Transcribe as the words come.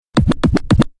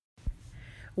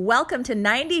Welcome to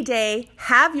 90 Day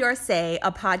Have Your Say,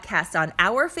 a podcast on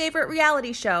our favorite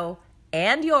reality show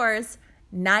and yours,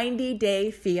 90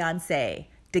 Day Fiancé.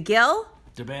 DeGil?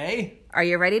 DeBay? Are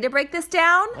you ready to break this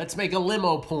down? Let's make a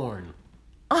limo porn.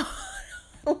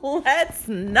 Let's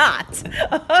not.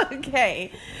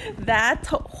 Okay.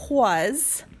 That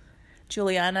was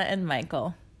Juliana and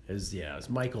Michael. Is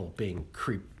Michael being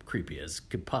creepy as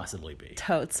could possibly be.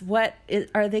 Totes.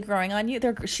 Are they growing on you?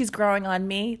 She's growing on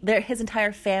me. His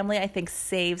entire family, I think,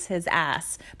 saves his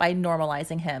ass by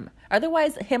normalizing him.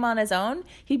 Otherwise, him on his own,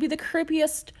 he'd be the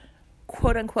creepiest,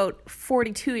 quote-unquote,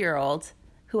 42-year-old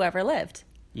who ever lived.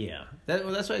 Yeah.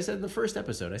 That's what I said in the first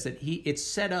episode. I said it's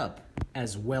set up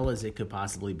as well as it could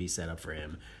possibly be set up for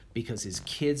him because his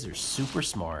kids are super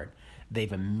smart.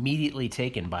 They've immediately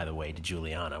taken, by the way, to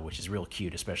Juliana, which is real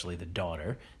cute, especially the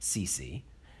daughter, Cece.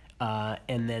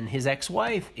 And then his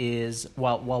ex-wife is,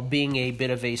 while being a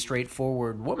bit of a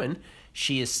straightforward woman,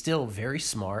 she is still very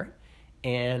smart.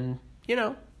 And,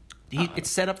 it's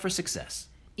set up for success.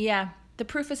 Yeah. The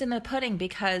proof is in the pudding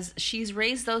because she's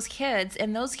raised those kids,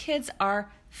 and those kids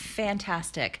are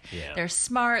fantastic. Yeah. They're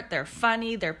smart, they're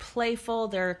funny, they're playful,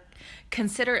 they're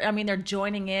they're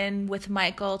joining in with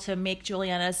Michael to make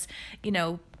Juliana's,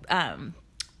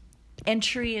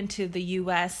 entry into the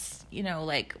U.S.,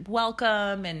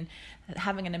 welcome and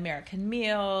having an American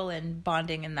meal and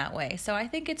bonding in that way. So I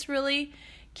think it's really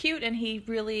cute, and he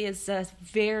really is a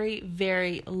very,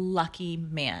 very lucky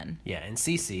man. Yeah, and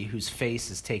Cece, whose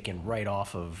face is taken right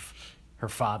off of her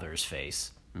father's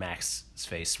face, Max's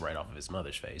face right off of his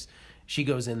mother's face, she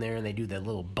goes in there and they do that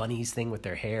little bunnies thing with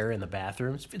their hair in the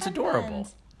bathrooms. It's adorable.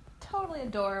 Totally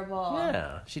adorable.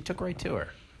 Yeah, she took right to her.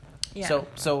 Yeah.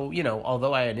 So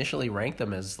although I initially ranked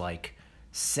them as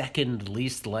second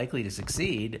least likely to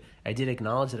succeed, I did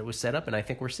acknowledge that it was set up, and I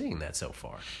think we're seeing that so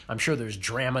far. I'm sure there's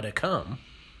drama to come,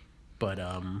 but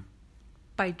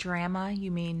By drama,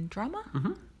 you mean drama?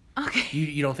 Mm-hmm. Okay.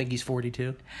 You don't think he's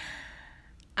 42?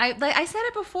 I said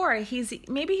it before.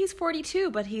 Maybe he's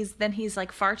 42, but he's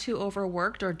far too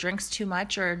overworked or drinks too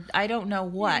much or I don't know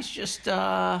what. He's just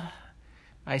I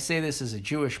say this as a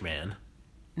Jewish man,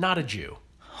 not a Jew.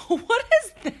 What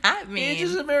does that mean? He's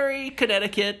just a very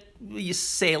Connecticut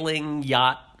sailing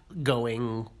yacht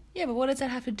going. Yeah, but what does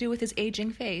that have to do with his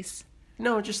aging face?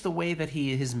 No, just the way that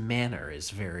his manner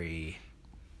is very,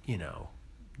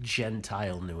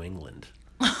 Gentile New England.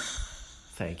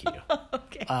 Thank you.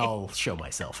 Okay. I'll show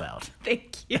myself out.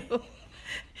 Thank you.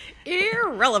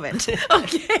 Irrelevant.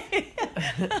 Okay.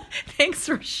 Thanks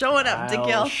for showing up,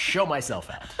 DeGil. I'll show myself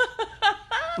out.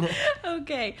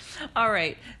 Okay. All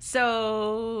right.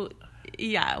 So,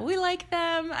 yeah, we like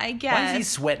them, I guess. Why is he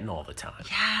sweating all the time?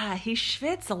 Yeah, he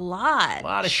schwitz a lot. A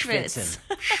lot of schwitzing.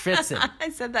 Schwitzing. I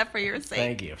said that for your sake.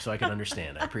 Thank you. So I can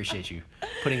understand. I appreciate you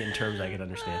putting it in terms I can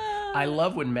understand. I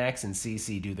love when Max and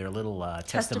Cece do their little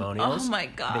testimonials. Oh, my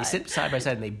God. They sit side by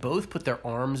side and they both put their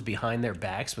arms behind their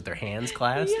backs with their hands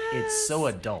clasped. Yes. It's so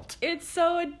adult. It's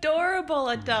so adorable,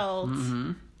 adults.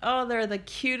 Mm-hmm. Oh, they're the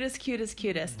cutest.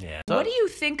 Yeah. What do you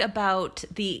think about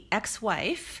the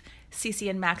ex-wife, Cece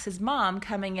and Max's mom,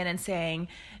 coming in and saying,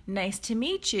 "Nice to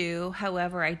meet you.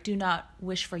 However, I do not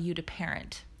wish for you to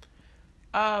parent"?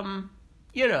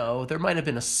 There might have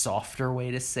been a softer way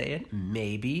to say it,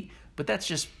 maybe, but that's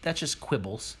just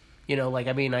quibbles.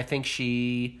 I think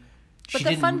she. But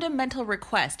the fundamental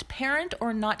request, parent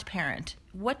or not parent,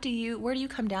 where do you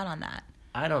come down on that?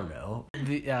 I don't know.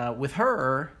 With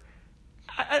her,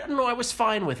 I don't know. I was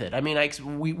fine with it. I mean,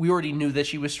 we already knew that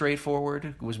she was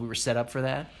straightforward because we were set up for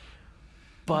that.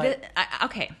 But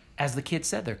okay, as the kid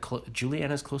said,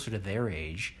 Juliana's closer to their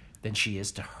age than she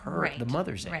is to her, right, the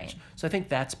mother's age. Right. So I think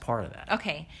that's part of that.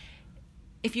 Okay,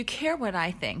 if you care what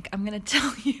I think, I'm going to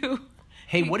tell you.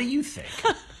 Hey, what do you think?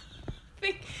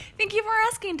 Thank you for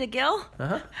asking, DeGil.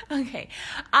 Uh-huh. Okay,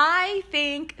 I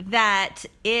think that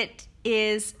it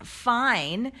is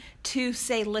fine to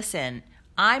say, listen,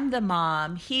 I'm the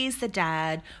mom, he's the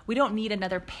dad, we don't need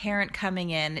another parent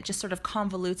coming in. It just sort of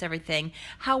convolutes everything.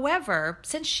 However,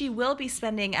 since she will be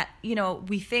spending,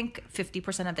 we think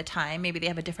 50% of the time, maybe they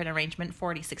have a different arrangement,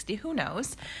 40, 60, who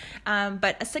knows.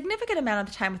 But a significant amount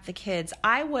of the time with the kids,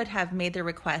 I would have made the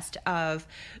request of,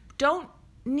 don't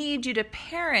need you to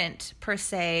parent per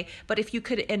se, but if you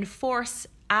could enforce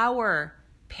our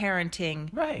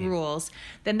parenting rules,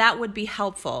 then that would be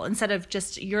helpful instead of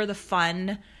just you're the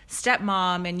fun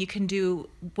stepmom and you can do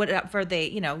whatever they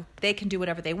can do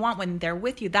whatever they want when they're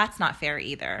with you. That's not fair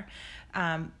either.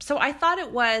 So I thought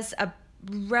it was a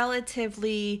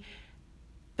relatively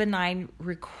benign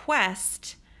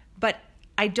request, but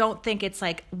I don't think it's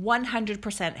like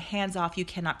 100% hands off, you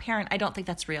cannot parent. I don't think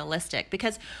that's realistic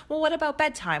because, well, what about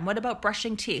bedtime? What about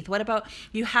brushing teeth? What about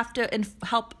you have to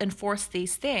help enforce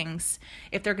these things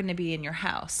if they're going to be in your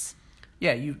house?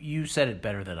 Yeah, you said it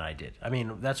better than I did. I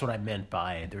mean, that's what I meant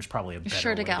by there's probably a better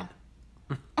Sure to way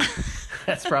go.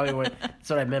 That's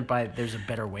what I meant by there's a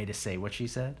better way to say what she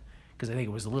said. Because I think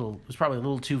it was probably a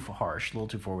little too harsh, a little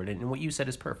too forward. And what you said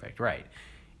is perfect, right?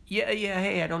 Yeah,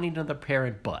 hey, I don't need another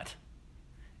parent, but.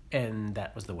 And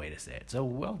that was the way to say it. So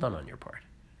well done on your part.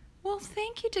 Well,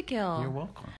 thank you, DeGil. You're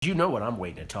welcome. You know what I'm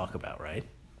waiting to talk about, right?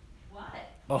 What?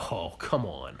 Oh, come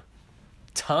on.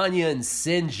 Tanya and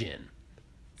Sinjin.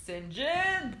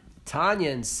 Sinjin! Tanya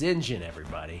and Sinjin,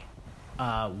 everybody.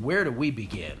 Where do we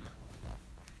begin?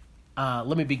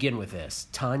 Let me begin with this.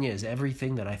 Tanya is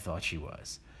everything that I thought she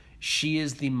was. She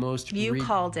is the most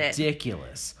called it.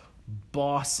 Ridiculous,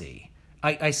 bossy.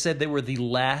 I said they were the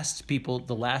last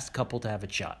couple to have a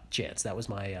chance. That was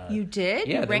my... You did?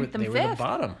 Yeah, you ranked them they fifth? were the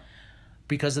bottom.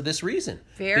 Because of this reason.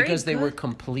 Because they were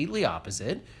completely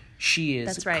opposite. She is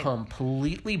That's right.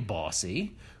 completely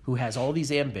bossy, who has all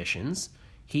these ambitions.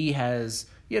 He has,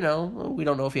 we don't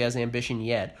know if he has ambition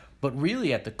yet, but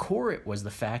really at the core it was the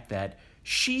fact that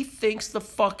she thinks the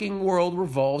fucking world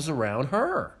revolves around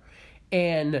her.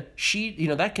 And she,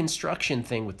 that construction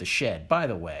thing with the shed, by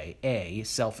the way,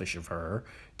 selfish of her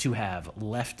to have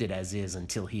left it as is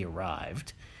until he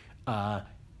arrived,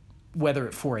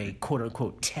 whether for a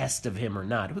quote-unquote test of him or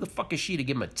not. Who the fuck is she to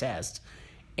give him a test?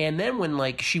 And then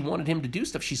when, she wanted him to do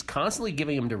stuff, she's constantly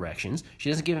giving him directions. She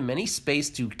doesn't give him any space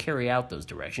to carry out those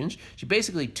directions. She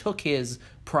basically took his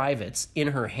privates in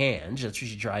her hand. That's what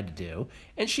she tried to do.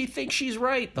 And she thinks she's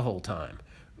right the whole time.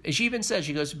 She even says,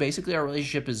 she goes, basically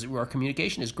our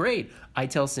communication is great. I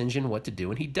tell Sinjin what to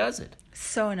do and he does it.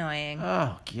 So annoying.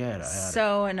 Oh, get out.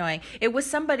 So annoying. It was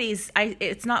somebody's,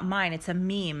 it's not mine, it's a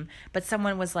meme, but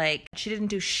someone was like, she didn't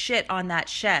do shit on that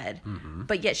shed,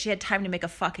 but yet she had time to make a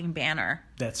fucking banner.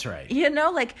 That's right.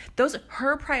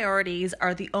 Her priorities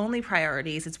are the only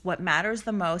priorities. It's what matters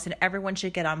the most and everyone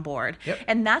should get on board. Yep.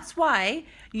 And that's why,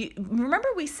 remember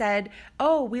we said,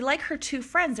 oh, we like her two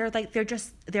friends. They're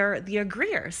the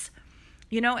agreeers,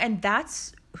 and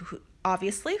that's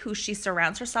obviously who she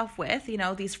surrounds herself with,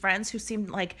 these friends who seem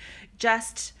like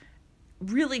just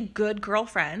really good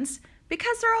girlfriends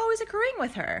because they're always agreeing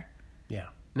with her. Yeah.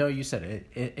 No, you said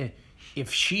it.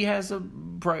 If she has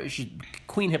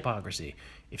queen hypocrisy,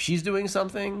 if she's doing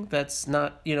something that's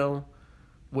not,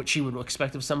 what she would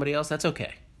expect of somebody else, that's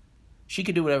okay. She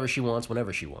can do whatever she wants,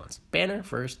 whenever she wants. Banner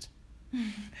first.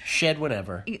 Shed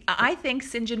whenever. I think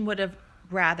Sinjin would have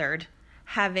rathered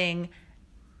having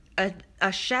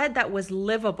a shed that was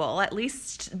livable, at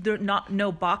least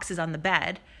no boxes on the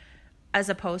bed, as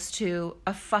opposed to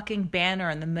a fucking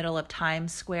banner in the middle of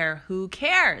Times Square. Who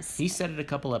cares? He said it a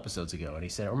couple episodes ago, and he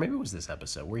said, or maybe it was this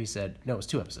episode, where he said, no, it was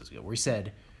 2 episodes ago, where he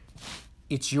said,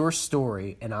 it's your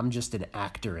story, and I'm just an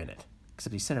actor in it.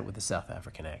 Except he said it with a South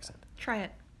African accent. Try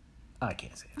it. I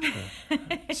can't say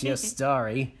it. It's your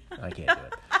story. I can't do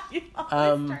it. You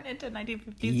always turn into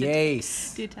 1950s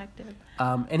Yes. detective.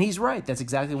 And he's right. That's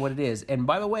exactly what it is. And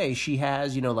by the way, she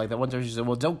has, like that one time she said,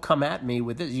 well, don't come at me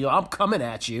with this. I'm coming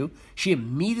at you. She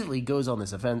immediately goes on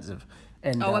this offensive.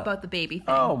 And about the baby thing.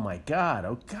 Oh my God.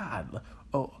 Oh God.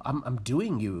 Oh, I'm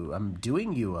doing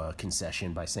you a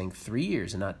concession by saying 3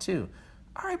 years and not 2.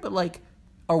 All right, but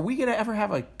are we going to ever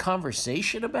have a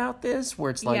conversation about this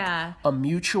where it's a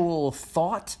mutual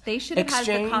thought They should have exchange?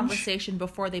 had the conversation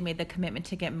before they made the commitment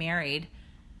to get married.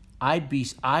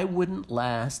 I wouldn't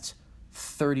last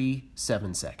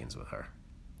 37 seconds with her.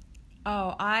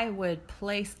 Oh, I would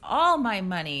place all my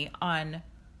money on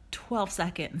 12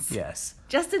 seconds. Yes.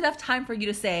 Just enough time for you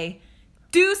to say,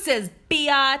 deuces,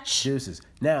 biatch. Deuces.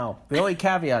 Now, the only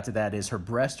caveat to that is her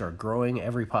breasts are growing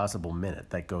every possible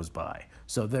minute that goes by.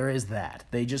 So there is that.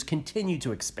 They just continue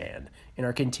to expand and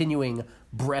are continuing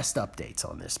breast updates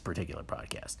on this particular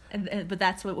podcast. But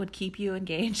that's what would keep you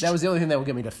engaged? That was the only thing that would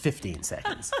get me to 15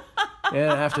 seconds. And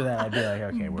after that, I'd be like,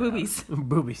 okay, we're Boobies. out.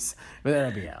 Boobies. But then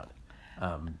I'd be out.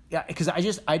 Yeah, because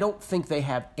I don't think they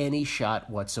have any shot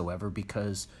whatsoever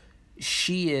because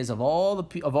she is, of all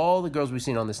the girls we've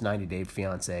seen on this 90 Day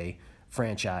Fiancé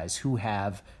franchise who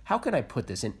have, how can I put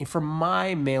this in, from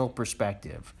my male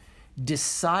perspective,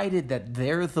 decided that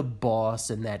they're the boss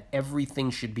and that everything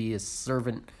should be a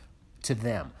servant to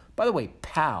them. By the way,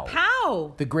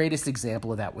 Pow. The greatest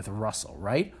example of that with Russell,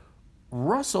 right?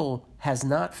 Russell has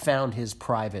not found his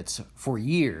privates for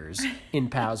years in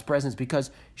Pow's presence because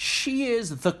she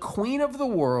is the queen of the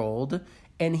world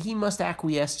and he must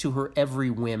acquiesce to her every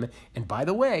whim. And by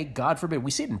the way, God forbid,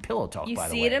 we see it in Pillow Talk, You by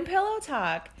the way. see it in Pillow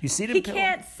Talk. You see it in He Pillow-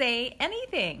 can't say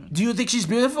anything. Do you think she's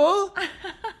beautiful?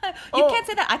 You can't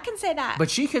say that. I can say that. But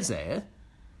she could say it.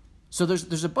 So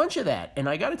there's a bunch of that. And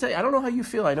I got to tell you, I don't know how you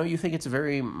feel. I know you think it's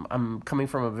I'm coming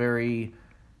from a very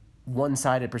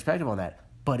one-sided perspective on that.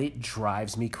 But it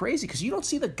drives me crazy because you don't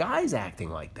see the guys acting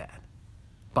like that,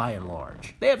 by and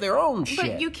large. They have their own shit.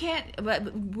 But you can't.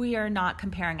 But we are not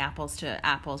comparing apples to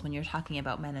apples when you're talking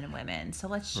about men and women. So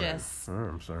let's just Oh,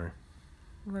 I'm sorry.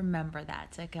 remember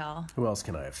that, Tickle. Who else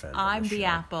can I offend? on I'm this the show?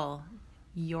 apple.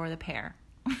 You're the pear.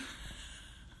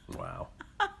 Wow.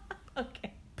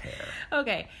 Okay. Pear.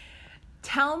 Okay.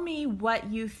 Tell me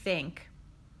what you think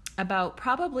about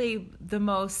probably the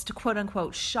most quote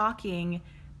unquote shocking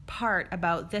part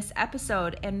about this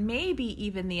episode, and maybe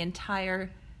even the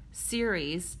entire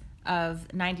series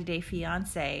of 90 Day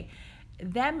Fiancé,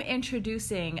 them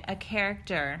introducing a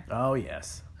character Oh,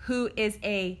 yes. who is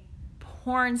a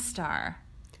porn star.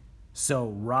 So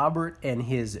Robert and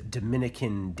his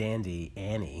Dominican dandy,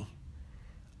 Annie,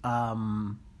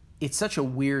 it's such a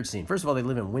weird scene. First of all, they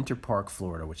live in Winter Park,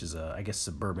 Florida, which is, I guess,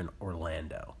 suburban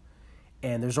Orlando.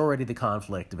 And there's already the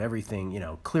conflict of everything,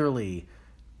 clearly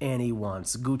Annie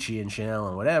wants Gucci and Chanel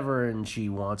and whatever, and she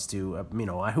wants to,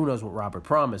 who knows what Robert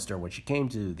promised her when she came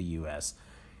to the U.S.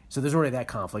 So there's already that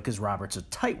conflict because Robert's a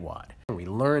tightwad. And we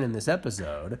learn in this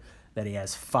episode that he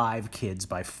has 5 kids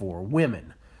by 4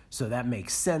 women. So that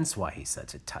makes sense why he's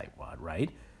such a tightwad,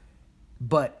 right?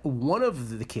 But one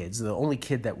of the kids, the only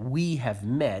kid that we have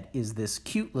met, is this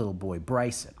cute little boy,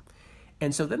 Bryson.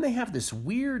 And so then they have this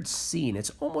weird scene.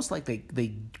 It's almost like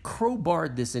they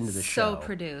crowbarred this into the show. So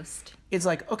produced. It's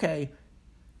like, okay,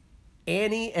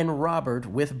 Annie and Robert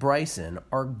with Bryson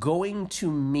are going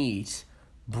to meet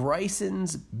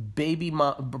Bryson's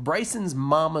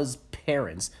mama's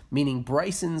parents, meaning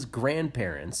Bryson's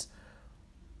grandparents,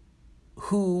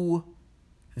 who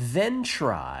then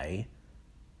try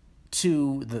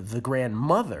to, the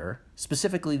grandmother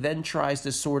specifically then tries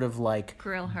to sort of like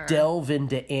Grill her. delve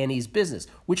into Annie's business,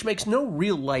 which makes no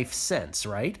real life sense,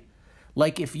 right?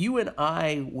 Like if you and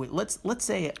I, let's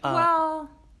say, Well,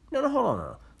 no, hold on,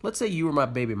 no. Let's say you were my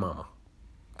baby mama,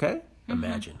 okay?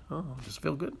 Imagine. Oh, just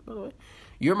feel good, by the way.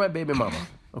 You're my baby mama,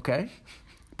 okay?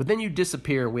 But then you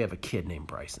disappear, we have a kid named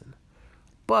Bryson.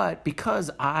 But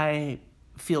because I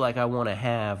feel like I want to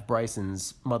have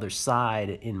Bryson's mother's side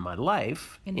in my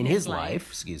life, in his life,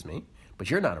 excuse me, but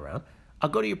you're not around, I'll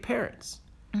go to your parents.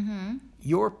 Mm-hmm.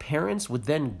 Your parents would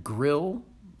then grill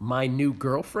my new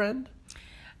girlfriend?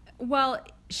 well,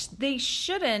 they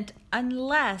shouldn't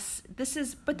unless this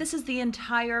is the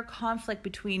entire conflict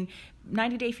between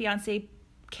 90 Day Fiancé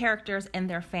characters and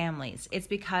their families. It's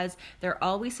because they're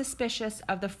always suspicious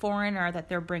of the foreigner that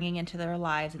they're bringing into their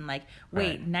lives and like,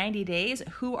 wait, Right. 90 days?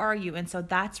 Who are you? And so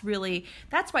that's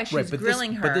why she's Right, but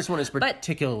grilling her. But this one is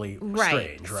particularly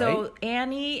strange, right? So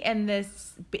Annie and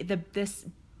this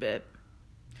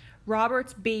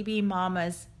Robert's baby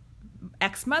mama's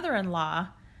ex-mother-in-law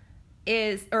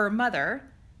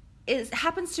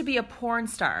happens to be a porn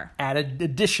star. Add an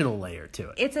additional layer to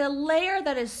it. It's a layer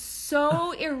that is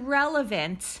so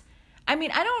irrelevant. I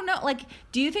mean, I don't know. Like,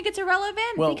 do you think it's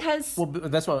irrelevant? Because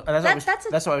that's why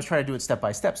I was trying to do it step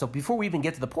by step. So before we even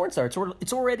get to the porn star,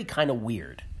 it's already kind of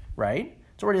weird, right?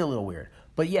 It's already a little weird.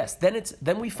 But yes,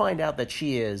 then we find out that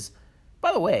she is,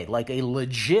 by the way, like a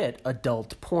legit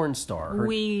adult porn star.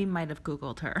 We might have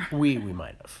Googled her. We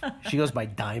might have. She goes by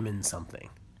Diamond something.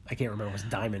 I can't remember if it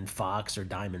was Diamond Fox or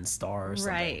Diamond Star or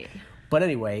something. Right. But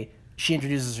anyway, she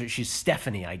introduces her. She's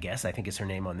Stephanie, I guess. I think is her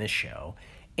name on this show.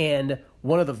 And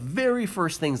one of the very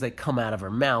first things that come out of her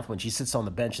mouth when she sits on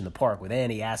the bench in the park with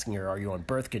Annie asking her, are you on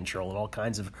birth control? And all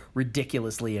kinds of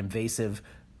ridiculously invasive,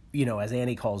 as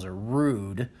Annie calls her,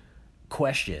 rude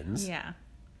questions. Yeah.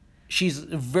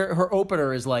 Her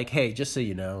opener is like, hey, just so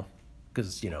you know,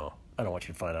 because, I don't want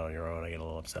you to find out on your own. I get a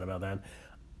little upset about that.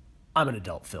 I'm an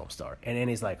adult film star. And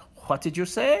Annie's like, what did you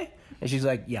say? And she's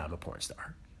like, yeah, I'm a porn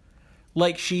star.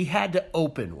 Like, she had to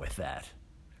open with that,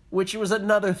 which was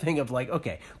another thing of like,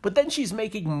 okay. But then she's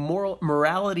making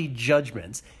morality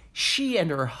judgments. She and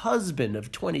her husband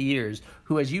of 20 years,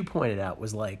 who, as you pointed out,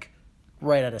 was like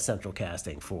right out of central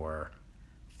casting for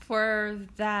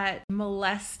that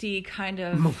molesty kind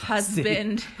of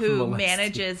husband who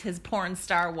manages his porn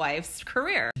star wife's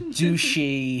career.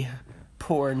 Douchey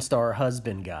porn star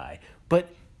husband guy. But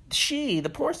the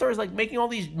porn star, is like making all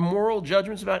these moral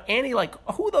judgments about Annie. Like,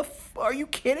 are you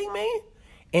kidding me?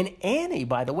 And Annie,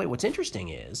 by the way, what's interesting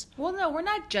is... Well, no, we're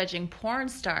not judging porn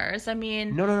stars. I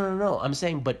mean... No. I'm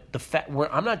saying, but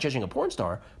I'm not judging a porn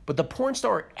star, but the porn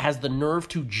star has the nerve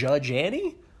to judge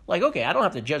Annie? Like, okay, I don't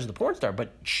have to judge the porn star,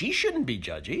 but she shouldn't be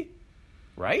judgy,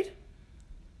 right?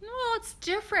 No, it's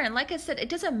different. Like I said, it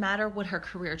doesn't matter what her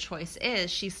career choice is.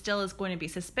 She still is going to be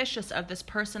suspicious of this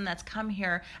person that's come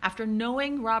here after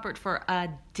knowing Robert for a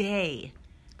day.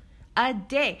 A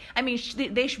day. I mean,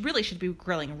 they really should be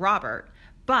grilling Robert,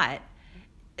 but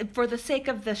for the sake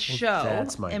of the show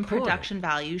and production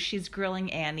value, she's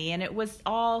grilling Annie, and it was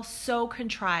all so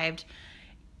contrived.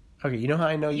 Okay, you know how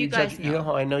I know you judge? You know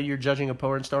how I know you're judging a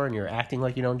porn star and you're acting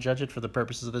like you don't judge it for the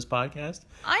purposes of this podcast?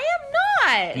 I am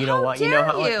not. You know what? You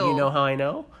know how I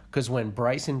know? Because when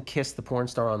Bryson kissed the porn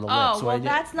star on the lips. Oh, well,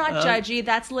 that's not judgy.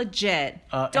 That's legit.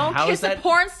 Don't kiss a that...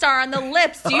 porn star on the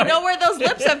lips. Do you know where those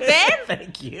lips have been?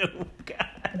 Thank you.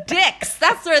 God. Dicks.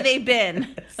 That's where they've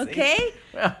been. Okay?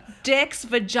 Well, dicks,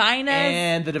 vaginas.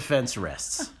 And the defense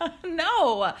rests.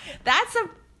 No.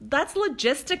 That's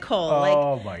logistical.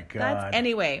 Oh, my God.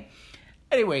 Anyway,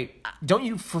 don't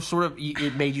you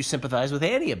it made you sympathize with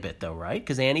Annie a bit, though, right?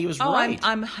 Because Annie was right.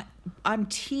 I'm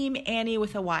team Annie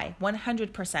with a Y,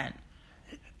 100%.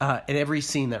 In every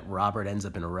scene that Robert ends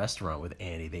up in a restaurant with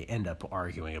Annie, they end up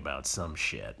arguing about some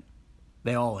shit.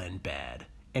 They all end bad.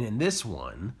 And in this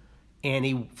one,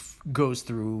 Annie goes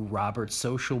through Robert's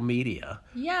social media.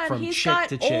 Yeah, and he's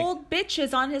got old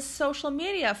bitches on his social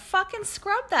media. Fucking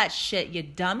scrub that shit, you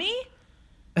dummy.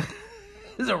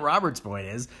 So Robert's point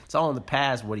is, it's all in the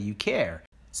past, what do you care?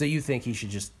 So you think he should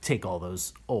just take all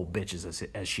those old bitches,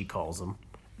 as she calls them.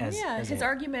 His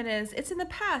argument is, it's in the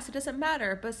past, it doesn't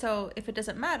matter. But so, if it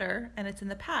doesn't matter, and it's in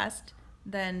the past,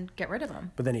 then get rid of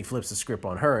them. But then he flips the script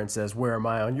on her and says, where am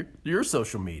I on your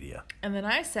social media? And then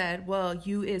I said, well,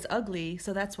 you is ugly,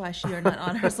 so that's why you're not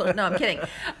on her social... No, I'm kidding.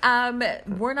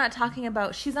 We're not talking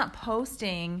about... She's not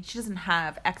posting... She doesn't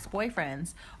have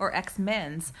ex-boyfriends or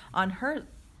ex-men's on her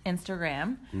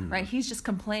Instagram, right? He's just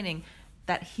complaining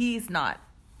that he's not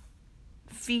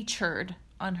featured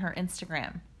on her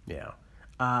Instagram. Yeah.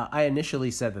 I initially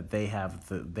said that they have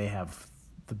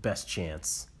the best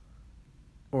chance,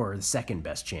 or the second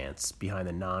best chance, behind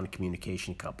the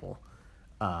non-communication couple,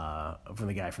 from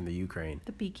the guy from the Ukraine.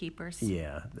 The beekeepers.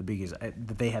 Yeah,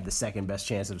 they have the second best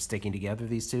chance of sticking together,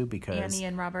 these two, because... Annie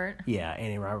and Robert. Yeah,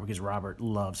 Annie and Robert, because Robert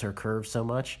loves her curves so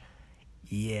much.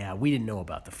 Yeah, we didn't know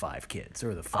about the 5 kids,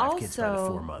 or the 5 kids by the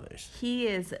 4 mothers. He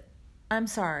is... I'm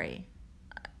sorry.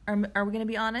 Are we going to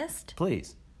be honest?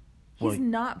 Please. He's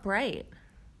not bright.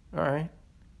 All right.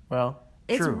 Well,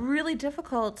 it's true. really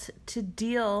difficult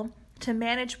to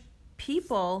manage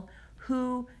people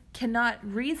who cannot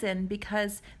reason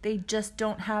because they just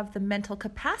don't have the mental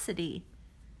capacity.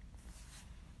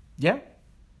 Yeah,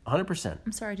 100%.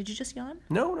 I'm sorry, did you just yawn?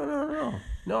 No.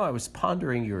 No, I was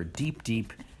pondering your deep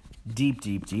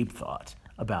thought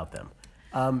about them.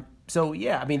 So,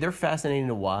 yeah, I mean, they're fascinating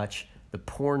to watch. The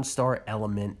porn star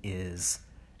element is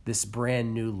this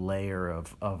brand new layer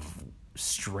of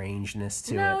strangeness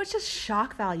to it. No, it's just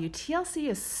shock value. TLC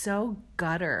is so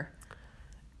gutter.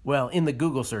 Well, in the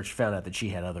Google search, found out that she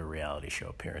had other reality show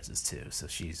appearances too. So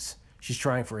she's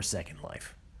trying for a second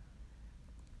life.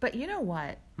 But you know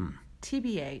what?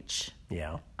 TBH.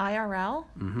 Yeah. IRL.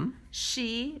 Mm-hmm.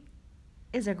 She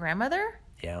is a grandmother.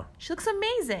 Yeah. She looks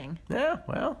amazing. Yeah.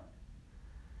 Well,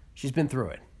 she's been through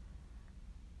it.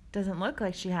 Doesn't look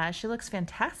like she has. She looks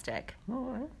fantastic. All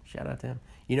right. Shout out to him.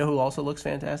 You know who also looks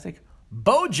fantastic?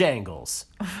 Bojangles.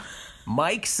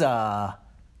 Mike's, how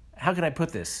can I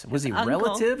put this? Was he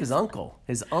relative? His uncle.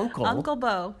 Uncle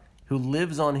Bo. Who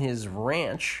lives on his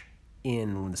ranch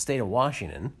in the state of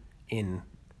Washington, in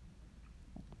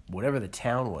whatever the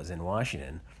town was in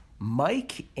Washington.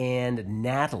 Mike and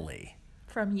Natalie.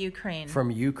 From Ukraine.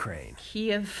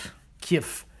 Kiev.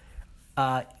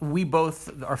 We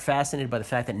both are fascinated by the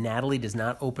fact that Natalie does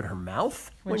not open her mouth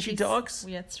when she talks.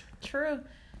 Yeah, it's true.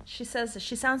 She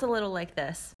sounds a little like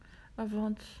this. I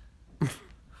want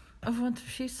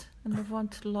peace and I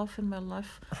want love in my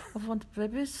life. I want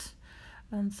babies.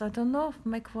 And I don't know if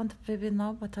Mike wants a baby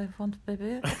now, but I want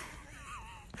baby.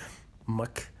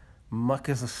 Muck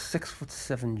is a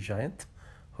 6'7" giant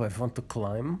who I want to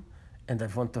climb, and I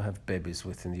want to have babies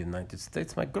with in the United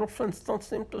States. My girlfriends don't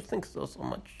seem to think so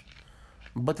much.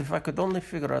 But if I could only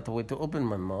figure out a way to open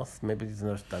my mouth, maybe you'd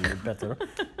understand me better.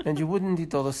 And you wouldn't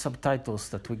need all the subtitles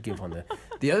that we give on it.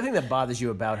 The other thing that bothers you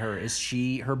about her is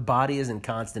her body is in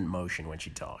constant motion when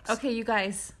she talks. Okay, you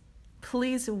guys,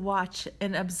 please watch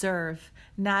and observe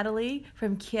Natalie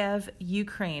from Kiev,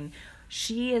 Ukraine.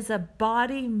 She is a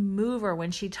body mover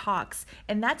when she talks.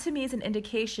 And that to me is an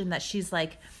indication that she's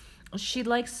like she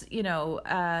likes,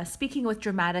 speaking with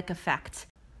dramatic effect.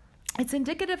 It's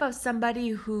indicative of somebody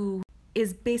who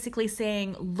is basically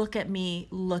saying, look at me,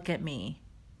 look at me.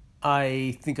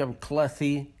 I think I'm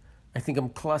classy. I think I'm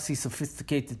classy,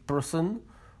 sophisticated person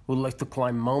who like to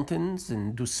climb mountains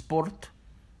and do sport.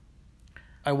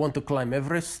 I want to climb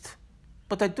Everest,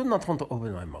 but I do not want to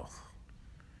open my mouth.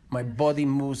 My body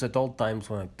moves at all times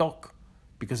when I talk,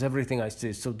 because everything I say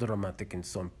is so dramatic and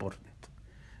so important.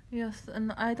 Yes,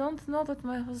 and I don't know that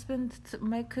my husband,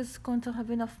 Mike, is going to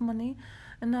have enough money,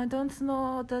 and I don't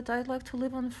know that I'd like to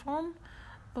live on a farm,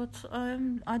 but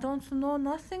I don't know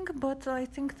nothing, but I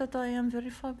think that I am very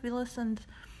fabulous, and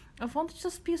I want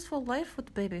just peaceful life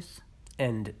with babies.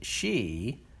 And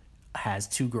she has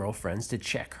 2 girlfriends to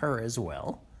check her as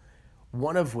well,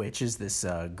 one of which is this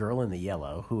girl in the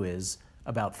yellow who is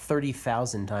about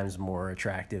 30,000 times more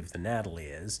attractive than Natalie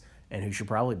is, and who should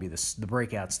probably be the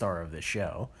breakout star of this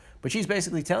show. But she's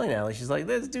basically telling Natalie, she's like,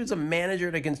 this dude's a manager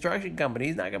at a construction company.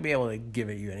 He's not going to be able to give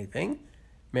you anything.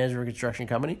 Manager of a construction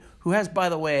company, who has, by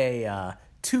the way, a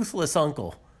toothless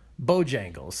uncle,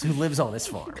 Bojangles, who lives on his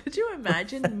farm. Could you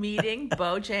imagine meeting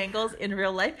Bojangles in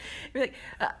real life? You're like,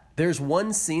 There's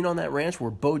one scene on that ranch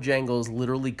where Bojangles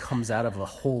literally comes out of a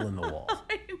hole in the wall.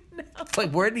 I know. It's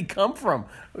like, where did he come from?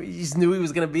 You just knew he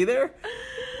was going to be there?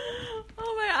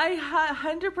 Oh my,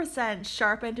 100%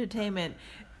 Sharp Entertainment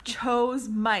chose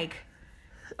Mike,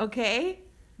 okay?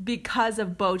 Because of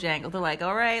Bojangles. They're like,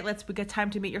 all right, we got time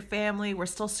to meet your family. We're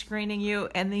still screening you.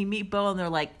 And they meet Bo and they're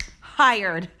like,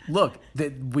 hired. Look,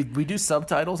 we do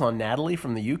subtitles on Natalie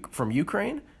from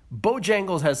Ukraine.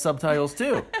 Bojangles has subtitles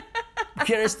too. You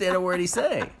can't understand a word he's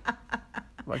saying.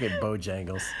 Fucking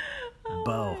Bojangles. Oh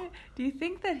Bo. my. Do you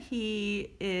think that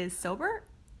he is sober?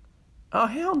 Oh,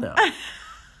 hell no.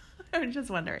 I'm just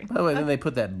wondering. By the way, then they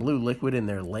put that blue liquid in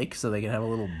their lake so they can have a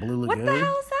little blue lagoon. What the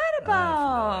hell is that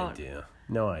about? I have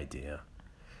no idea.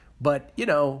 But,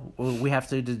 we have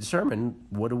to determine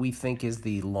what do we think is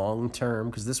the long term,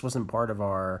 because this wasn't part of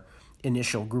our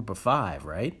initial group of 5,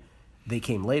 right? They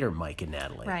came later, Mike and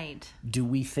Natalie. Right. Do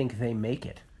we think they make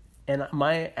it? And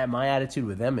my attitude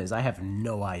with them is I have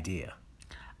no idea.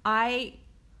 I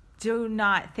do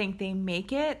not think they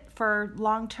make it for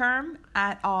long term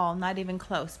at all, not even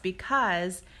close,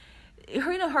 because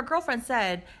her girlfriend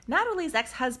said Natalie's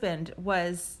ex-husband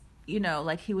was,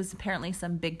 he was apparently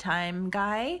some big time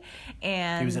guy,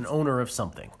 and He was an owner of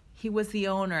something. He was the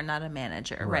owner, not a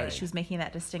manager. Right. She was making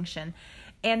that distinction.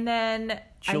 And then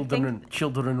children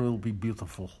will be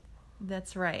beautiful.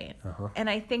 That's right. Uh-huh. And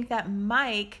I think that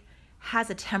Mike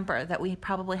has a temper that we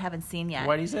probably haven't seen yet.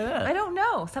 Why do you say that? I don't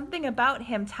know. Something about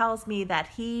him tells me that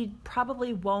he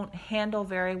probably won't handle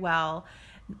very well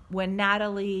when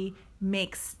Natalie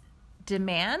makes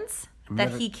demands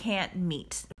that he can't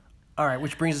meet. All right,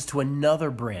 which brings us to another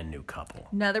brand new couple.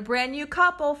 Another brand new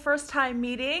couple, first time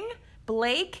meeting,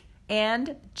 Blake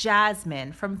and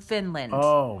Jasmine from Finland.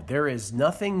 Oh, there is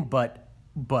nothing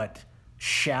but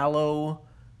shallow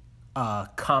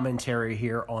commentary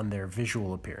here on their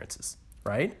visual appearances,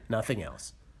 right? Nothing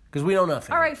else. Because we know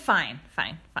nothing. All right, fine.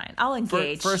 I'll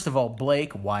engage. First of all,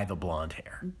 Blake, why the blonde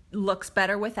hair? Looks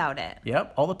better without it.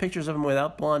 Yep, all the pictures of him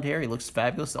without blonde hair, he looks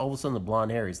fabulous. All of a sudden, the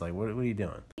blonde hair, he's like, what are you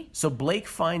doing? So Blake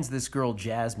finds this girl,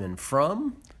 Jasmine,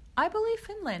 from... I believe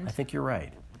Finland. I think you're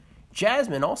right.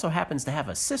 Jasmine also happens to have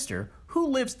a sister who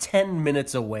lives 10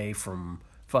 minutes away from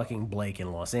fucking Blake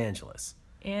in Los Angeles.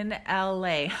 In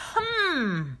L.A.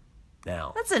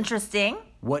 Now, That's interesting.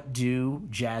 what do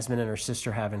Jasmine and her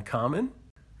sister have in common?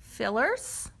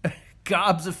 Fillers?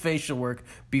 Gobs of facial work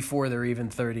before they're even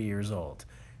 30 years old.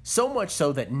 So much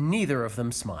so that neither of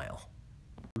them smile.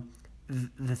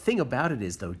 The thing about it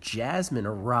is, though, Jasmine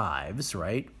arrives,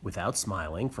 right, without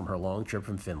smiling from her long trip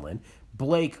from Finland.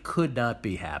 Blake could not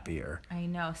be happier. I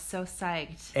know, so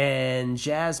psyched. And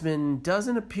Jasmine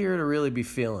doesn't appear to really be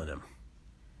feeling him.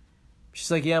 She's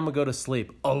like, yeah, I'm going to go to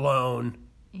sleep. Alone.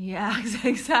 Yeah,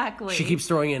 exactly. She keeps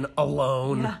throwing in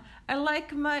alone. Yeah, I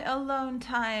like my alone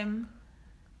time.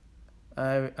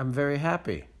 I'm very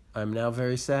happy. I'm now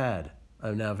very sad.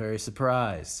 I'm now very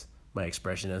surprised. My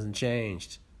expression hasn't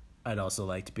changed. I'd also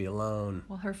like to be alone.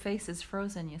 Well, her face is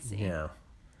frozen, you see. Yeah.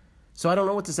 So I don't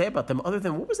know what to say about them other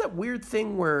than what was that weird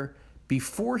thing where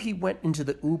before he went into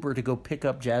the Uber to go pick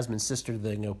up Jasmine's sister to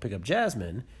then go pick up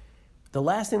Jasmine, the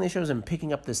last thing they showed was him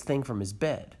picking up this thing from his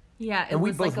bed. Yeah, and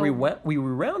we both we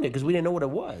rewound it because we didn't know what it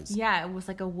was. Yeah, it was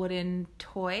like a wooden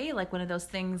toy, like one of those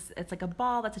things. It's like a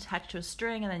ball that's attached to a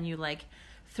string, and then you like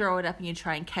throw it up and you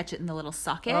try and catch it in the little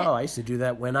socket. Oh, I used to do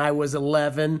that when I was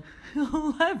 11.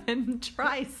 11,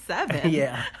 try 7.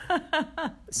 Yeah.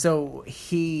 So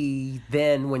he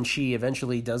then, when she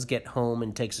eventually does get home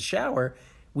and takes a shower,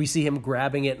 we see him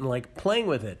grabbing it and like playing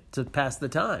with it to pass the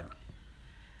time.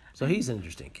 So he's an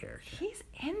interesting character. He's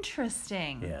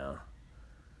interesting. Yeah.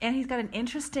 And he's got an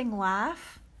interesting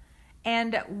laugh.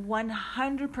 And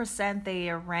 100% they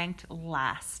are ranked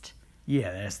last.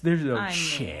 Yeah, there's no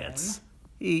chance.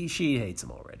 She hates him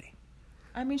already.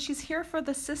 I mean, she's here for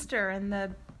the sister and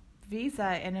the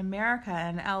visa in America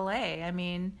and LA. I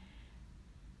mean...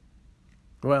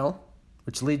 Well,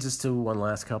 which leads us to one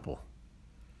last couple.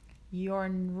 Your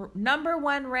number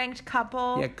 1 ranked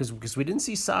couple. Yeah, because we didn't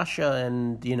see Sasha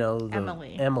and,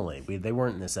 Emily. They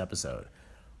weren't in this episode.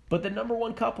 But the number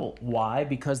 1 couple. Why?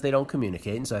 Because they don't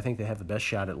communicate, and so I think they have the best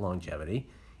shot at longevity.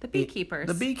 The beekeepers.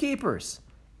 The beekeepers.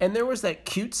 And there was that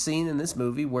cute scene in this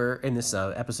movie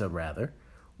episode,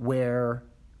 where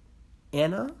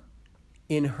Anna,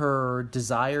 in her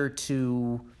desire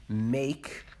to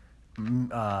make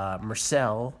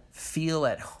Marcel feel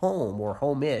at home or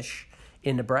home-ish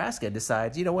in Nebraska,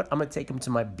 decides, you know what, I'm going to take him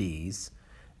to my bees.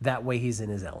 That way he's in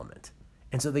his element.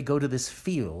 And so they go to this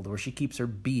field where she keeps her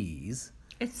bees.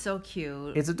 It's so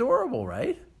cute. It's adorable,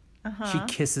 right? Uh-huh. She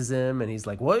kisses him, and he's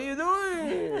like, what are you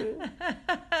doing?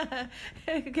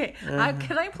 Okay.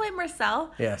 Can I play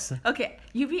Marcel? Yes. Okay.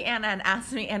 You be Anna and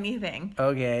ask me anything.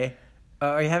 Okay.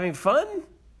 Are you having fun?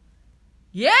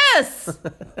 Yes!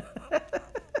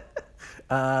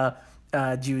 Do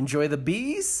you enjoy the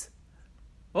bees?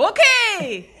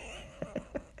 Okay!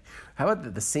 How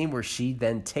about the scene where she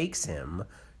then takes him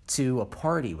to a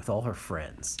party with all her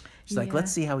friends? She's like,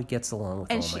 let's see how he gets along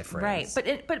with all my friends.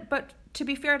 Right. But to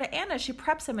be fair to Anna, she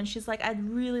preps him and she's like, I'd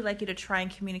really like you to try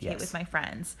and communicate with my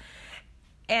friends.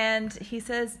 And he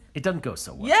says... It doesn't go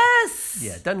so well. Yes!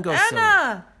 Yeah, it doesn't go Anna! so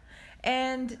well.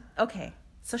 And, okay,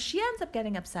 so she ends up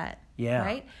getting upset. Yeah.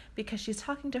 Right? Because she's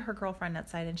talking to her girlfriend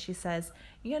outside and she says,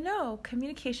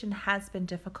 communication has been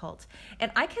difficult.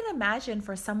 And I can imagine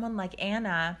for someone like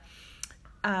Anna,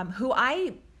 who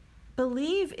I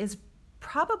believe is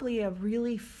probably a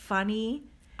really funny,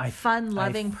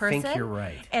 fun-loving person. I think you're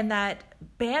right. And that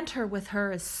banter with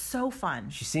her is so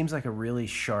fun. She seems like a really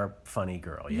sharp, funny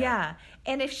girl. Yeah.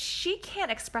 And if she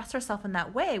can't express herself in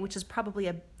that way, which is probably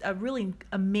a really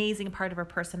amazing part of her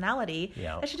personality,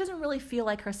 that she doesn't really feel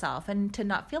like herself. And to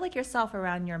not feel like yourself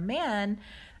around your man,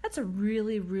 that's a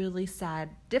really, really sad,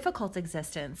 difficult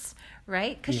existence,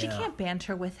 right? Because she can't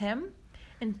banter with him.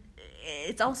 And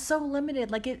it's all so limited.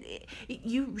 Like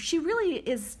she really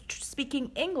is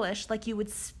speaking English like you would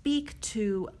speak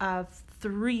to a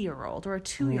 3-year-old or a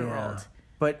 2-year-old. Yeah.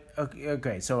 But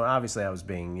okay, so obviously I was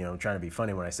being, trying to be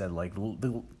funny when I said like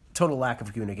the total lack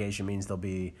of communication means they'll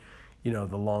be, the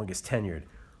longest tenured.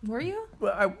 Were you?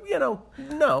 Well,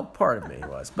 no, part of me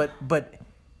was, but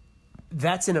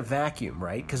that's in a vacuum,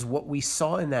 right? Because what we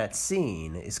saw in that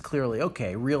scene is clearly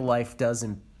okay. Real life does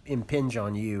impinge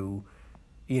on you.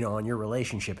 On your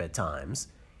relationship at times.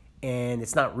 And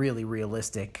it's not really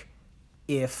realistic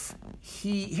if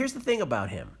here's the thing about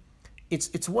him.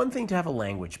 It's one thing to have a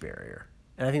language barrier.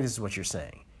 And I think this is what you're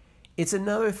saying. It's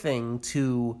another thing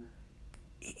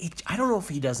I don't know if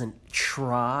he doesn't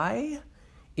try,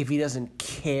 if he doesn't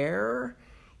care.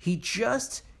 He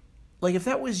just, like if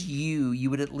that was you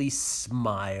would at least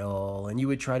smile and you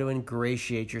would try to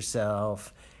ingratiate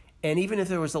yourself. And even if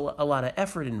there was a lot of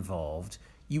effort involved,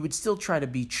 you would still try to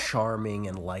be charming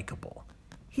and likable.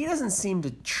 He doesn't seem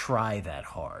to try that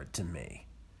hard to me.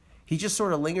 He just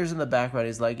sort of lingers in the background.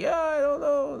 He's like, I don't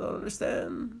know, don't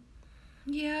understand.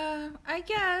 Yeah, I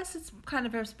guess it's kind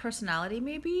of his personality.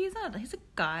 Maybe he's a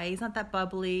guy. He's not that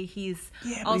bubbly.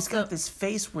 But he's got this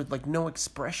face with like no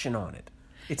expression on it.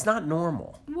 It's not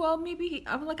normal. Well, maybe,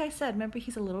 like I said, remember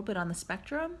he's a little bit on the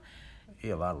spectrum.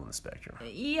 Yeah, a lot on the spectrum.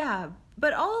 Yeah,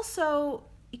 but also...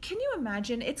 Can you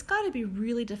imagine? It's got to be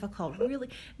really difficult, really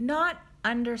not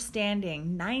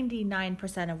understanding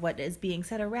 99% of what is being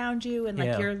said around you. And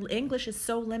your English is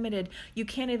so limited, you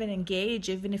can't even engage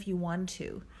even if you want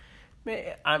to.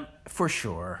 I'm for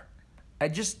sure.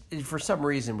 For some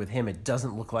reason with him, it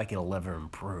doesn't look like it'll ever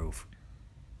improve.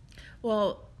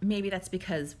 Well, maybe that's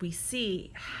because we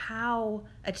see how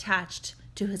attached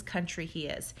to his country he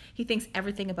is. He thinks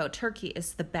everything about Turkey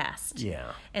is the best.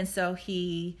 Yeah. And so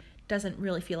he doesn't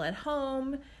really feel at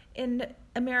home in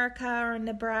America or in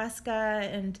Nebraska,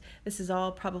 and this is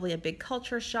all probably a big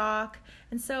culture shock.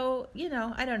 And so,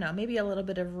 I don't know, maybe a little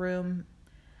bit of room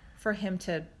for him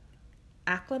to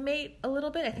acclimate a little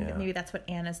bit. I think Yeah. that maybe that's what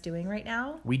Anna's doing right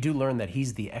now. We do learn that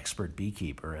he's the expert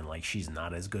beekeeper, and like she's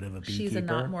not as good of a beekeeper.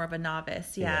 She's more of a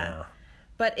novice, yeah. Yeah.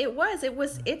 But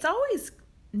it's always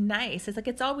nice. It's like,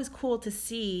 it's always cool to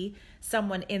see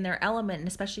someone in their element, and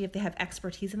especially if they have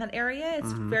expertise in that area.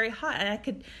 It's very hot.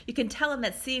 And you can tell in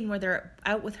that scene where they're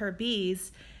out with her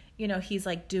bees, you know, he's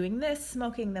like doing this,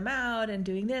 smoking them out, and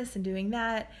doing this and doing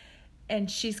that. And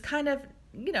she's kind of,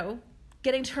 you know,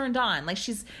 getting turned on. Like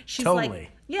she's Totally.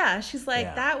 like, yeah, she's like,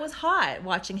 Yeah. that was hot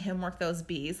watching him work those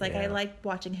bees. Like I Yeah. liked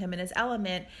watching him in his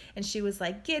element. And she was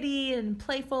like giddy and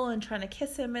playful and trying to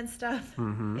kiss him and stuff.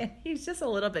 And he's just a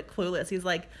little bit clueless. He's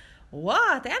like,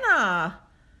 what, Anna?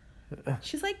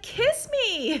 She's like, kiss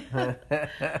me.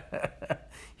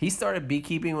 He started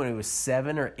beekeeping when he was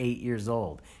 7 or 8 years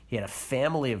old. He had a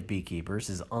family of beekeepers,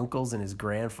 his uncles and his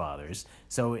grandfathers.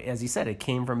 So, as he said, it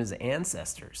came from his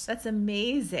ancestors. That's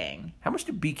amazing. How much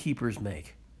do beekeepers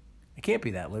make? It can't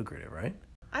be that lucrative, right?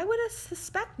 I would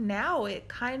suspect now it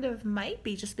kind of might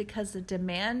be, just because the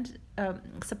demand,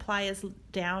 supply is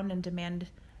down and demand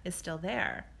is still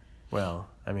there. Well,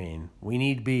 I mean, we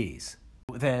need bees.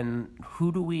 Then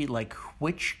who do we like?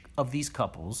 Which of these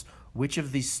couples, which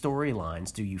of these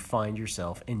storylines do you find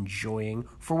yourself enjoying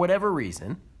for whatever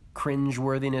reason?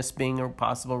 Cringeworthiness being a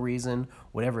possible reason,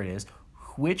 whatever it is.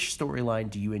 Which storyline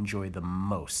do you enjoy the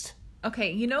most?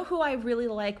 Okay, you know who I really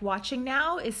like watching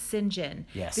now is Sinjin.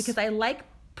 Yes. Because I like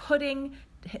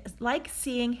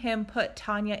seeing him put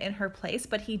Tanya in her place,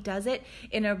 but he does it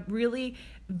in a really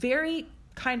very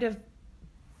kind of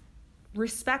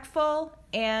respectful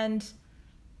and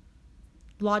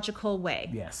logical way.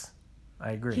 Yes,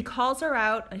 I agree. He calls her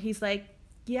out and he's like,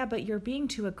 yeah, but you're being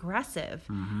too aggressive.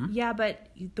 Yeah, but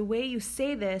the way you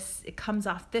say this, it comes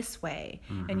off this way.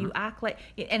 And you act like,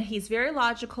 and he's very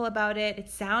logical about it. It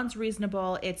sounds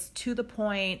reasonable. It's to the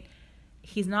point.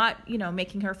 He's not, you know,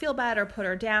 making her feel bad or put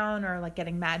her down or like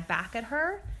getting mad back at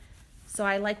her. So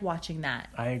I like watching that.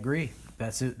 I agree.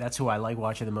 That's who I like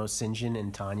watching the most, Sinjin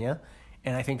and Tanya.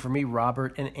 And I think for me,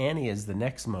 Robert and Annie is the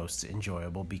next most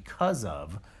enjoyable because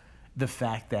of the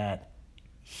fact that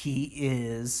he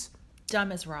is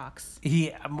Dumb as rocks.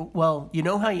 well, you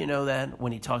know how you know that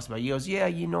when he talks about it, he goes, yeah,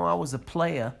 you know, I was a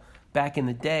player back in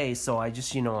the day, so I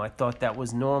just, you know, I thought that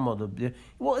was normal to.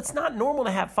 Well, it's not normal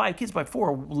to have 5 kids by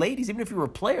 4 ladies, even if you were a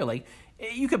player. Like,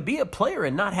 you could be a player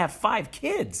and not have 5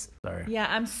 kids. Sorry. Yeah,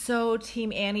 I'm so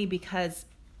team Annie because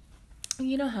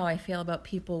you know how I feel about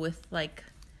people with like.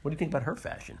 What do you think about her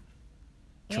fashion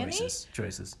Annie?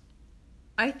 choices?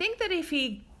 I think that if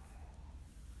he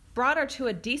brought her to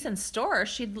a decent store,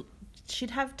 she'd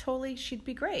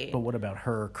be great. But what about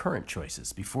her current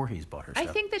choices before he's bought her stuff?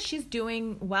 I think that she's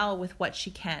doing well with what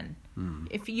she can.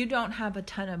 If you don't have a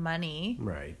ton of money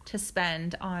Right. to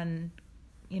spend on,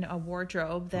 you know, a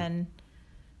wardrobe, then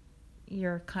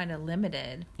you're kind of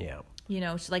limited. Yeah. You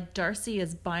know, like Darcy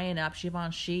is buying up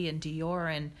Givenchy and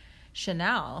Dior and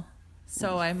Chanel.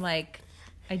 So I'm like,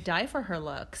 I die for her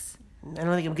looks. I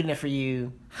don't think I'm good enough for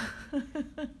you.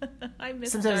 I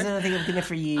miss Sometimes I her. don't think I'm good enough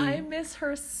for you. I miss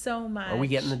her so much. Are we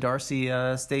getting the Darcy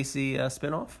Stacey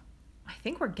spinoff? I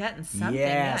think we're getting something. Yeah,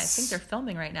 I Yes. think they're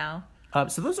filming right now.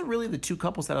 So those are really the 2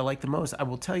 couples that I like the most. I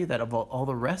will tell you that of all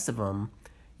the rest of them,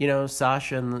 you know,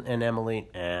 Sasha and Emily,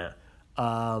 just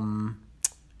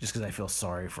because I feel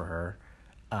sorry for her.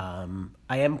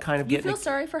 I am kind of You getting feel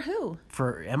sorry for who?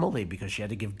 for Emily because she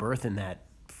had to give birth in that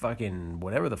fucking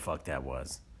whatever the fuck that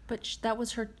was. But that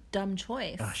was her dumb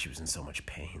choice. Oh, she was in so much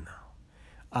pain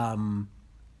though.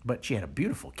 But she had a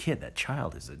beautiful kid. That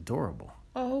child is adorable.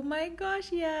 Oh my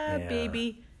gosh, yeah. Yeah.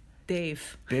 Baby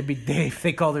Dave. Baby Dave.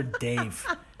 They called her Dave.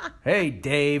 Hey,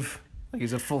 Dave. Like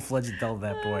he's a full-fledged adult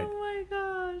at that point. Oh my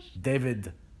gosh.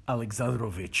 David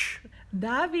Alexandrovich.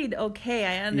 David, okay,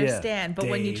 I understand. But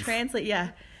when you Dave. translate, yeah,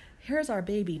 here's our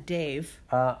baby Dave.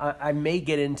 I may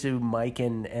get into Mike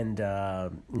and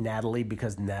Natalie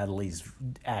because Natalie's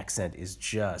accent is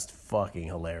just fucking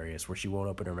hilarious where she won't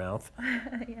open her mouth.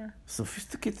 Yeah.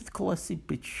 Sophisticated classy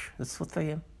bitch. That's what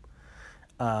I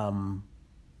am.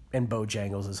 And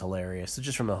Bojangles is hilarious. So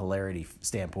just from a hilarity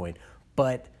standpoint.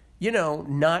 But, you know,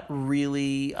 not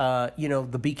really, you know,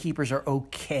 the beekeepers are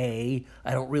okay.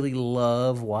 I don't really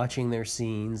love watching their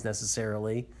scenes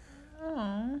necessarily.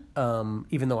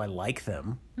 Even though I like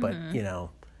them, but, you know,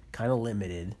 kind of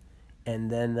limited.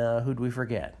 And then who'd we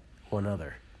forget? One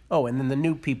other. Oh, and then the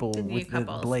new people with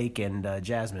couples. Blake and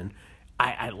Jasmine.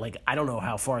 I don't know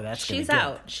how far that's going to She's get.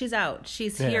 out. She's out.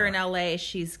 She's here Yeah. in LA.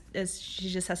 She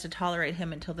just has to tolerate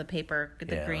him until the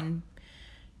Yeah. green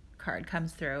card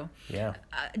comes through. Yeah.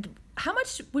 How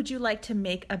much would you like to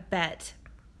make a bet,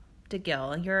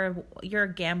 DeGil? You're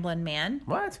a gambling man.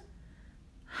 What?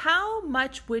 How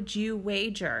much would you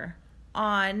wager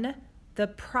on the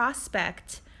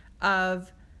prospect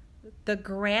of the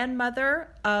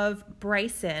grandmother of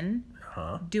Bryson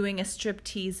doing a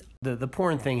striptease? The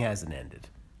porn thing hasn't ended.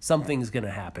 Something's going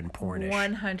to happen pornish.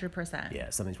 100%. Yeah,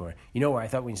 something's porn. You know where I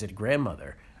thought when you said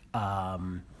grandmother,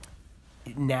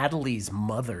 Natalie's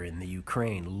mother in the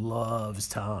Ukraine loves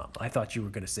Tom. I thought you were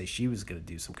going to say she was going to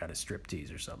do some kind of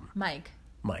striptease or something. Mike.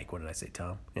 What did I say,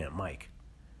 Tom? Yeah, Mike.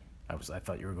 I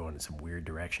thought you were going in some weird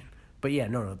direction. But yeah,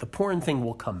 no, the porn thing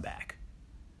will come back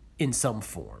in some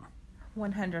form.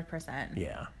 100%.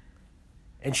 Yeah.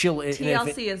 And she'll...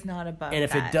 TLC is not above And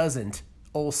if that. it doesn't,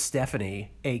 old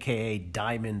Stephanie, a.k.a.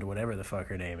 Diamond, whatever the fuck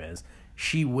her name is,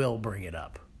 she will bring it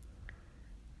up.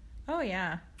 Oh,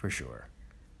 yeah. For sure.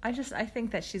 I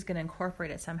think that she's going to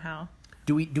incorporate it somehow.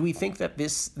 Do we think that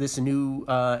this new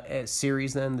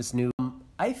series then, this new...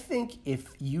 I think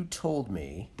if you told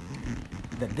me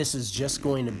that this is just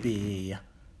going to be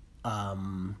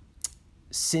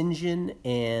Sinjin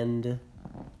and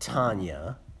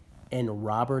Tanya and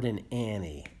Robert and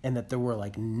Annie, and that there were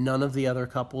like none of the other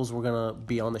couples were going to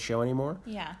be on the show anymore,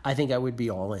 Yeah. I think I would be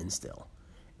all in still.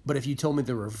 But if you told me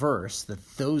the reverse, that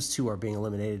those two are being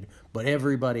eliminated, but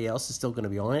everybody else is still going to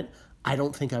be on it, I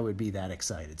don't think I would be that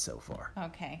excited so far.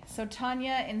 Okay. So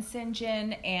Tanya and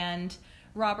Sinjin and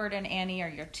Robert and Annie are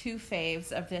your two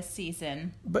faves of this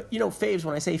season. But, faves,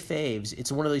 when I say faves, it's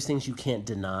one of those things you can't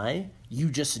deny. You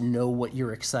just know what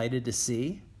you're excited to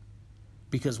see.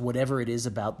 Because whatever it is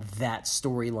about that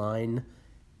storyline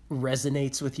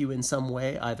resonates with you in some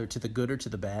way, either to the good or to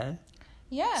the bad.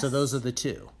 Yes. So those are the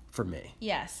two for me.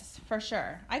 Yes, for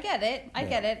sure. I get it. I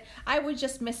get it. I would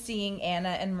just miss seeing Anna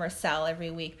and Marcel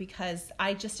every week because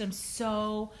I just am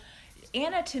so...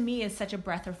 Anna, to me, is such a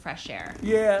breath of fresh air.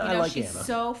 Yeah, I like she's Anna.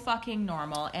 So fucking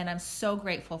normal, and I'm so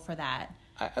grateful for that.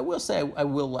 I will say I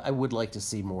would like to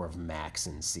see more of Max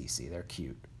and Cece. They're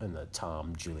cute in the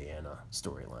Tom Juliana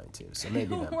storyline too. So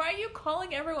maybe them. Why are you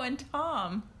calling everyone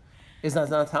Tom? Is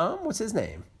that not Tom? What's his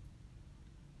name?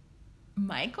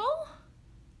 Michael?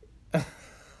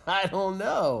 I don't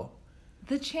know.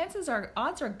 The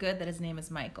odds are good that his name is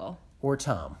Michael. Or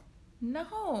Tom.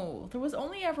 No, there was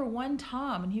only ever one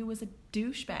Tom, and he was a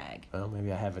douchebag. Well,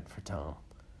 maybe I have it for Tom.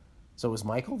 So it was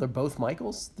Michael? They're both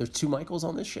Michaels? There's two Michaels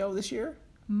on this show this year?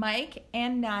 Mike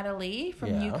and Natalie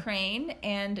from Ukraine,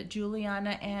 and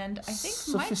Juliana and I think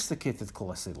Sophisticated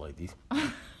classy lady.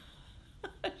 I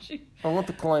want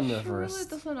to climb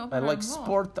Everest. Really I like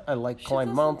sport. I like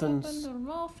climb mountains. She doesn't open her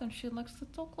mouth, and she likes to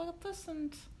talk like this.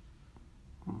 And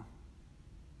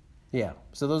yeah,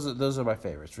 so those are my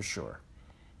favorites for sure.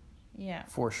 Yeah,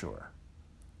 for sure.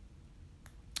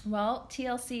 Well,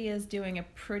 TLC is doing a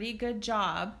pretty good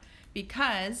job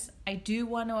because I do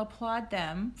want to applaud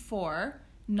them for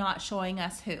not showing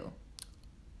us who.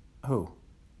 Who?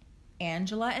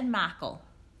 Angela and Michael.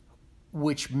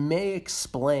 Which may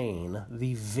explain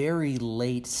the very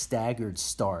late staggered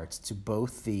starts to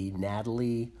both the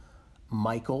Natalie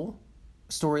Michael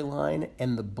storyline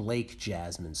and the Blake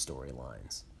Jasmine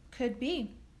storylines. Could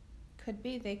be.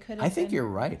 They could have I think you're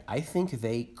right. I think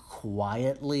they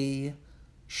quietly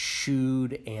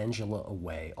shooed Angela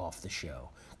away off the show.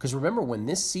 Because remember, when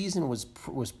this season was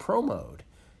promoed,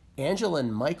 Angela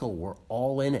and Michael were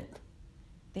all in it.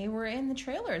 They were in the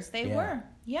trailers. They were.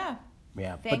 Yeah.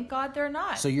 Yeah. Thank God they're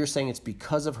not. So you're saying it's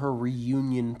because of her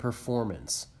reunion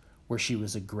performance where she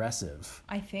was aggressive?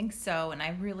 I think so, and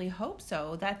I really hope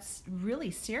so. That's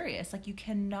really serious. Like, you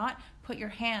cannot put your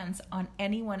hands on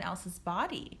anyone else's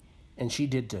body. And she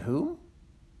did to whom?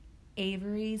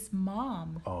 Avery's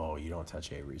mom. Oh, you don't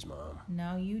touch Avery's mom.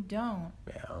 No, you don't.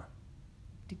 Yeah.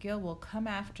 DeGille will come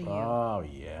after you. Oh,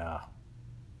 yeah.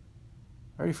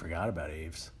 I already forgot about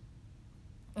Aves.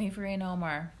 Avery and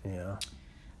Omar. Yeah.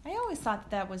 I always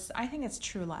thought that was, I think it's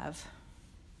true love.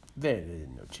 They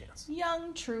no chance.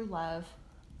 Young true love.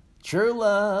 True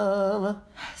love.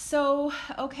 So,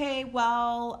 okay,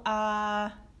 well,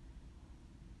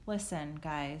 listen,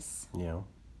 guys. Yeah.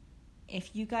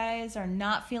 If you guys are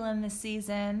not feeling this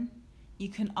season, you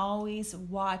can always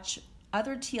watch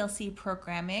other TLC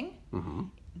programming. Mm-hmm.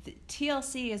 The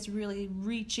TLC is really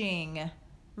reaching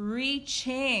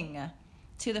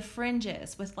to the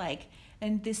fringes with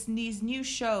these new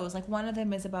shows. Like, one of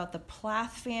them is about the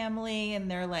Plath family, and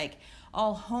they're like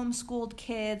all homeschooled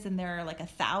kids, and there are like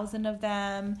 1,000 of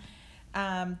them.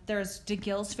 There's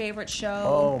DeGille's favorite show.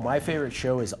 Oh, my favorite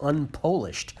show is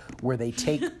Unpolished, where they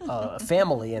take a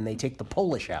family and they take the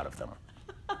Polish out of them.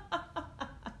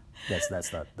 That's not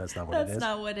what it is. That's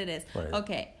not what it is. What is it?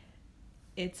 Okay.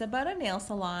 It's about a nail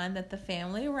salon that the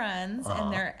family runs,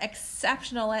 and they're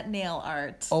exceptional at nail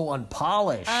art. Oh,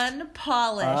 unpolished.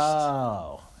 Unpolished.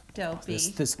 Oh. Dopey.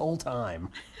 This whole time.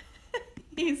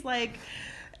 He's like,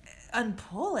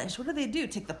 unpolish? What do they do?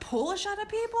 Take the polish out of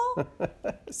people?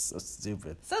 So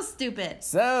stupid. So stupid.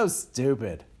 So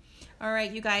stupid. All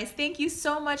right, you guys, thank you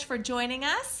so much for joining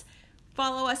us.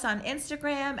 Follow us on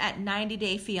Instagram at 90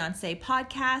 Day Fiancé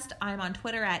Podcast. I'm on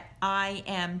Twitter at I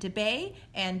am DeBay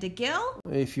and DeGill.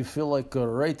 If you feel like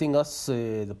rating us,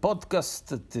 the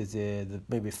podcast,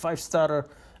 maybe 5-star,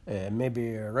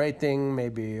 maybe a rating,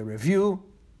 maybe a review.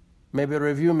 Maybe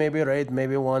rate,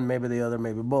 maybe one, maybe the other,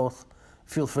 maybe both.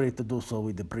 Feel free to do so.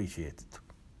 We'd appreciate it.